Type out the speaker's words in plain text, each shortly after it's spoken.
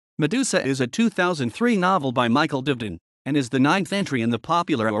Medusa is a 2003 novel by Michael Dibdin, and is the ninth entry in the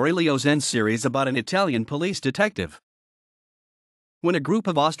popular Aurelio Zen series about an Italian police detective. When a group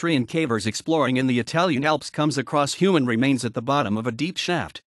of Austrian cavers exploring in the Italian Alps comes across human remains at the bottom of a deep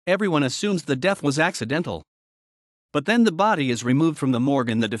shaft, everyone assumes the death was accidental. But then the body is removed from the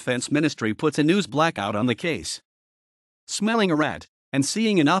morgue and the defense ministry puts a news blackout on the case. Smelling a rat, and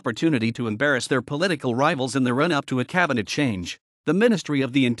seeing an opportunity to embarrass their political rivals in the run-up to a cabinet change, the Ministry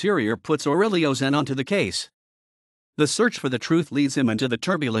of the Interior puts Aurelio Zen onto the case. The search for the truth leads him into the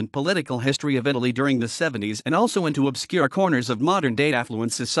turbulent political history of Italy during the 70s and also into obscure corners of modern-day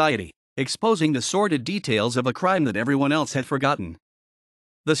affluent society, exposing the sordid details of a crime that everyone else had forgotten.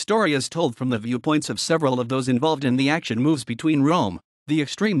 The story is told from the viewpoints of several of those involved in the action moves between Rome, the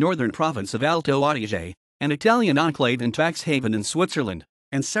extreme northern province of Alto Adige, an Italian enclave and tax haven in Switzerland,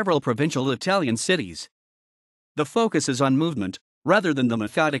 and several provincial Italian cities. The focus is on movement, rather than the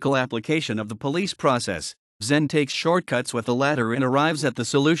methodical application of the police process. Zen takes shortcuts with the latter and arrives at the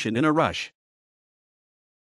solution in a rush.